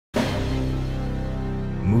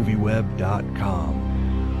MovieWeb.com.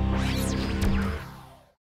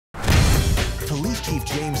 Police Chief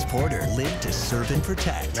James Porter lived to serve and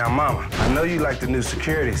protect. Now, Mama, I know you like the new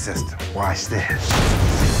security system. Watch this.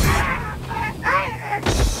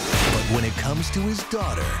 But when it comes to his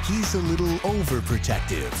daughter, he's a little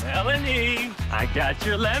overprotective. Melanie, I got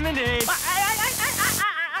your lemonade.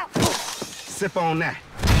 Sip on that.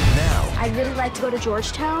 Now, I'd really like to go to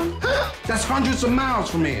Georgetown. That's hundreds of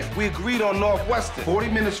miles from here. We agreed on Northwestern, 40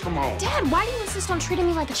 minutes from home. Dad, why do you insist on treating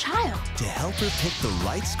me like a child? to help her pick the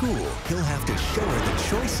right school, he'll have to show her the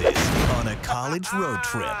choices on a college road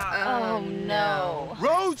trip. Oh, no.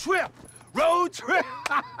 Road trip! Road trip!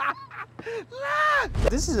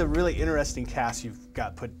 This is a really interesting cast you've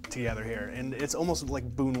got put together here, and it's almost like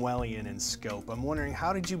Boonwellian in scope. I'm wondering,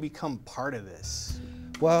 how did you become part of this?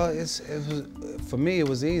 Well, it was for me. It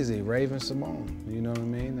was easy. Raven-Symoné, you know what I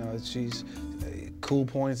mean? She's cool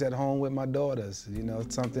points at home with my daughters. You know,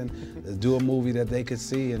 it's something to do a movie that they could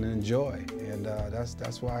see and enjoy, and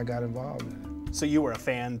that's why I got involved in it. So you were a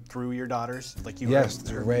fan through your daughters, like you? Yes,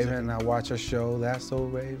 through Raven. I watch her show. That's So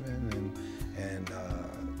Raven, and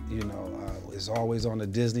you know, it's always on the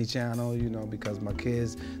Disney Channel. You know, because my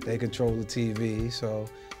kids, they control the TV, so.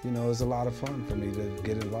 You know, it's a lot of fun for me to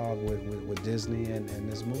get involved with Disney and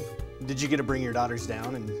this movie. Did you get to bring your daughters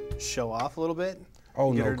down and show off a little bit?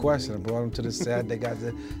 Oh, no question. I brought them to the set. They got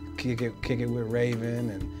to kick it with Raven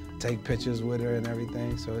and take pictures with her and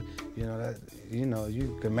everything. So, you know,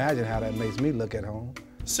 you can imagine how that makes me look at home.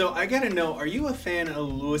 So I gotta know, are you a fan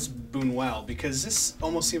of Louis Buñuel? Because this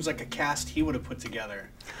almost seems like a cast he would have put together.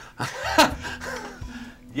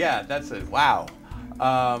 Yeah, that's it. Wow.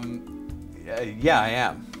 Yeah, I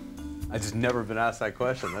am. I just never been asked that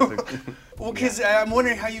question. Well, because I'm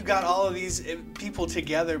wondering how you got all of these people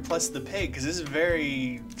together plus the pig, because this is a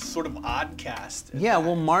very sort of odd cast. Yeah,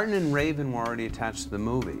 well, Martin and Raven were already attached to the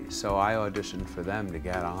movie, so I auditioned for them to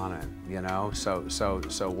get on it, you know? So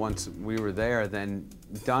once we were there, then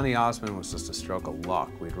Donnie Osmond was just a stroke of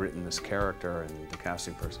luck. We'd written this character, and the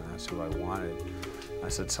casting person asked who I wanted. I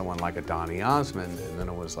said, someone like a Donnie Osmond, and then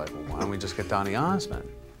it was like, well, why don't we just get Donnie Osmond?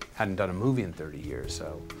 Hadn't done a movie in 30 years,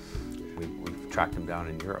 so we've tracked him down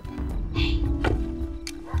in Europe. Hey.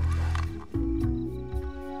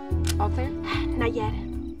 All clear? Not yet.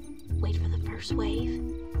 Wait for the first wave.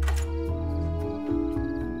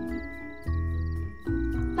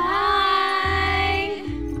 Bye!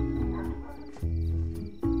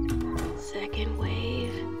 Second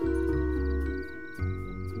wave.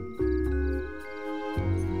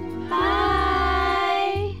 Bye!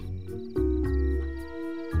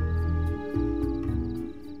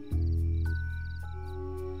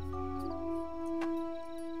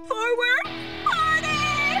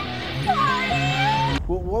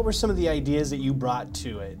 What were some of the ideas that you brought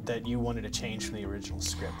to it that you wanted to change from the original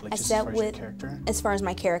script? Like, just as far as your character? As far as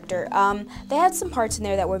my character, they had some parts in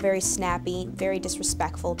there that were very snappy, very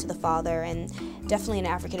disrespectful to the father, and definitely an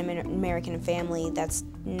African-American family that's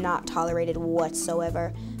not tolerated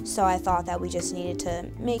whatsoever. So I thought that we just needed to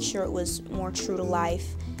make sure it was more true to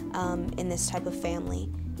life in this type of family.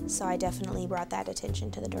 So I definitely brought that attention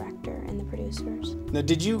to the director and the producers. Now,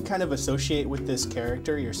 did you kind of associate with this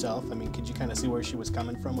character yourself? I mean, could you kind of see where she was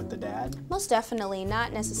coming from with the dad? Most definitely,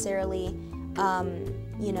 not necessarily,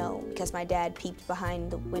 you know, because my dad peeped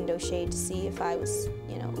behind the window shade to see if I was,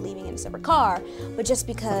 you know, leaving in a separate car, but just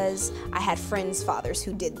because I had friends' fathers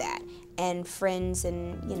who did that, and friends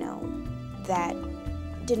and, you know, that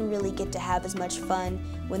didn't really get to have as much fun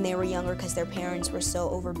when they were younger because their parents were so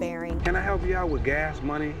overbearing. Can I help you out with gas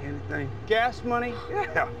money, anything? Gas money?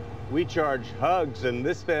 Yeah. We charge hugs in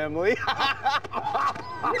this family.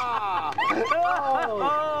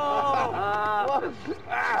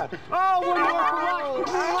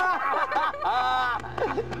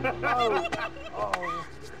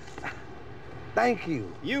 Thank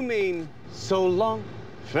you. You mean so long,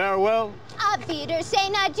 farewell. Auf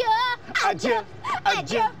Wiedersehen, adieu, Adieu,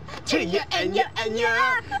 adieu, to you and you and you.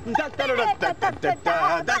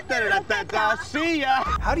 See ya.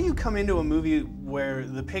 How do you come into a movie where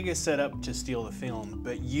the pig is set up to steal the film,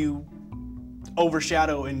 but you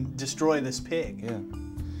overshadow and destroy this pig? Yeah.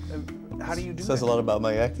 How do you do that? Says a lot about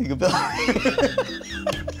my acting ability.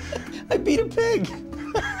 I beat a pig.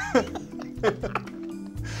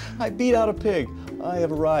 I beat out a pig. I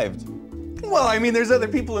have arrived. Well, I mean, there's other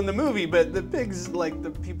people in the movie, but the pigs, like, the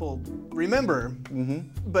people remember. Mm-hmm.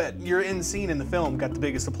 But your end scene in the film got the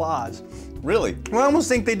biggest applause. Really? Well, I almost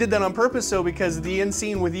think they did that on purpose, though, because the end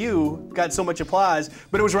scene with you got so much applause,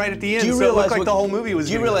 but it was right at the end, so it looked like the whole movie was.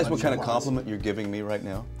 Do you realize what kind of compliment you're giving me right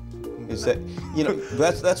now? Is that, you know,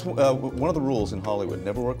 that's one of the rules in Hollywood.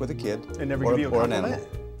 Never work with a kid and never give you a compliment.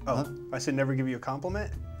 Oh, I said never give you a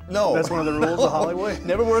compliment? No. That's one of the rules of Hollywood?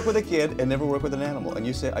 Never work with a kid and never work with an animal. And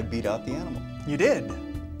you say, I beat out the animal. You did.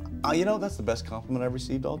 You know, that's the best compliment I've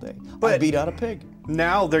received all day. But I beat out a pig.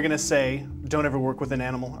 Now they're going to say, don't ever work with an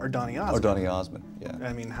animal or Donnie Osmond. Or Donnie Osmond, yeah.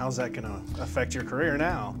 I mean, how's that going to affect your career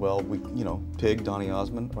now? Well, pig, Donnie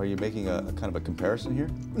Osmond. Are you making a kind of a comparison here?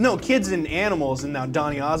 No, kids and animals, and now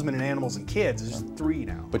Donnie Osmond and animals and kids. There's just 3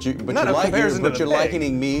 now. But you're comparison to the pig.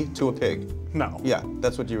 likening me to a pig. No. Yeah,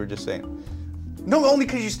 that's what you were just saying. No, only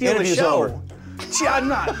because you steal the Interview's show. over. Gee, I'm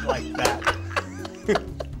not like that.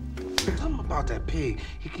 Tell him about that pig.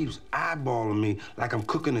 He keeps eyeballing me like I'm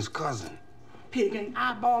cooking his cousin. Pig ain't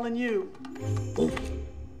eyeballing you.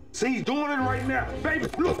 See, he's doing it right now. Baby,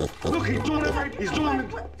 look, he's doing it right. He's doing it.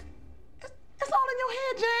 It's all in your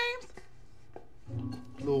head, James.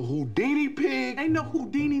 Little Houdini pig. Ain't no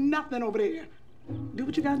Houdini nothing over there. Do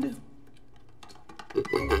what you gotta do.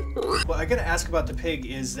 What I gotta ask about the pig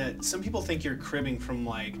is that some people think you're cribbing from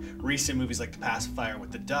like recent movies like The Pacifier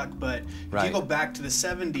with the duck, but if you go back to the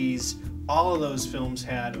 70s, all of those films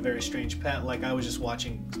had a very strange pet. Like I was just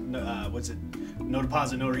watching, No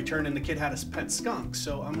Deposit, No Return, and the kid had a pet skunk.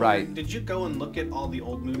 So I'm wondering, did you go and look at all the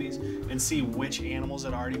old movies and see which animals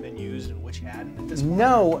had already been used and which hadn't at this point?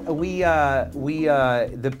 No,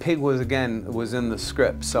 the pig was in the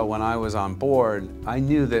script. So when I was on board, I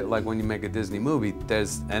knew that like when you make a Disney movie,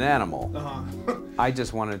 there's an animal. I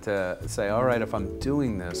just wanted to say, all right, if I'm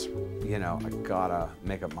doing this, I gotta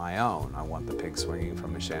make it my own. I want the pig swinging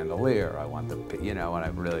from a chandelier. I want and I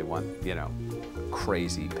really want,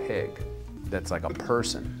 crazy pig. That's like a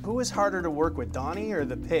person. Who was harder to work with, Donnie or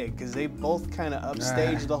the pig? Because they both kind of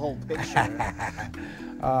upstage the whole picture.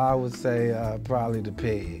 I would say probably the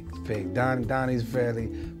pig. Donnie's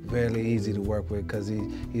fairly easy to work with because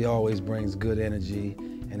he always brings good energy,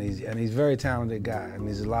 and he's a very talented guy, and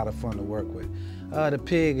he's a lot of fun to work with. The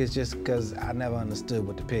pig is just because I never understood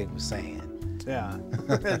what the pig was saying. Yeah,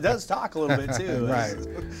 it does talk a little bit too.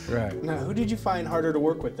 Right. Now, who did you find harder to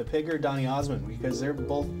work with, the pig or Donnie Osmond? Because they're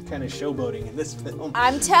both kind of showboating in this film.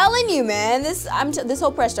 I'm telling you, man, this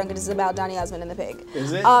whole press junket is about Donnie Osmond and the pig.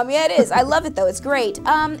 Is it? Yeah, it is. I love it though. It's great.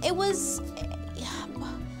 Donnie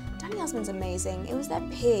Osmond's amazing. It was that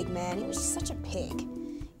pig, man. He was just such a pig.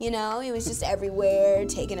 He was just everywhere,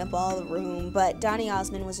 taking up all the room. But Donnie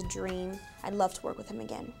Osmond was a dream. I'd love to work with him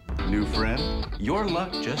again. New friend, your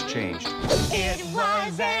luck just changed. It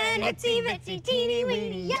was an itsy bitsy teeny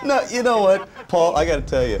weeny. No, you know what, Paul, I gotta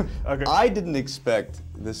tell you, I didn't expect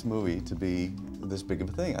this movie to be this big of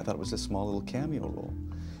a thing. I thought it was a small little cameo role.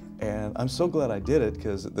 And I'm so glad I did it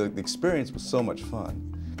because the experience was so much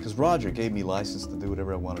fun. Because Roger gave me license to do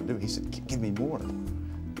whatever I wanted to do. He said, give me more.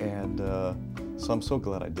 And so I'm so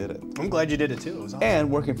glad I did it. I'm glad you did it too. It was awesome. And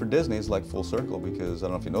working for Disney is like full circle because I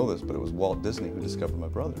don't know if you know this, but it was Walt Disney who discovered my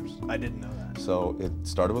brothers. I didn't know that. So it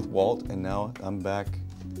started with Walt, and now I'm back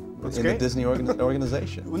in the Disney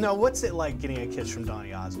organization. Now, what's it like getting a kiss from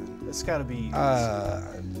Donnie Osmond? It's got to be.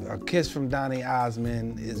 A kiss from Donnie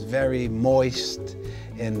Osmond is very moist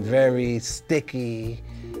and very sticky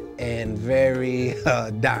and very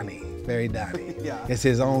Donnie. Yeah. It's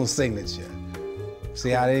his own signature.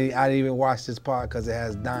 See, I didn't even watch this part because it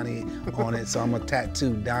has Donnie on it, so I'm gonna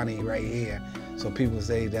tattoo Donnie right here. So people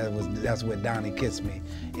say that's where Donnie kissed me.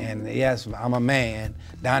 And yes, I'm a man,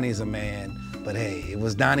 Donnie's a man, but hey, it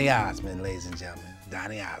was Donnie Osmond, ladies and gentlemen.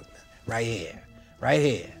 Donnie Osmond, right here, right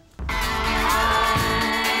here.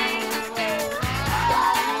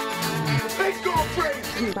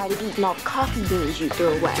 You might have eaten all the coffee beans you threw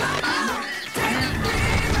away.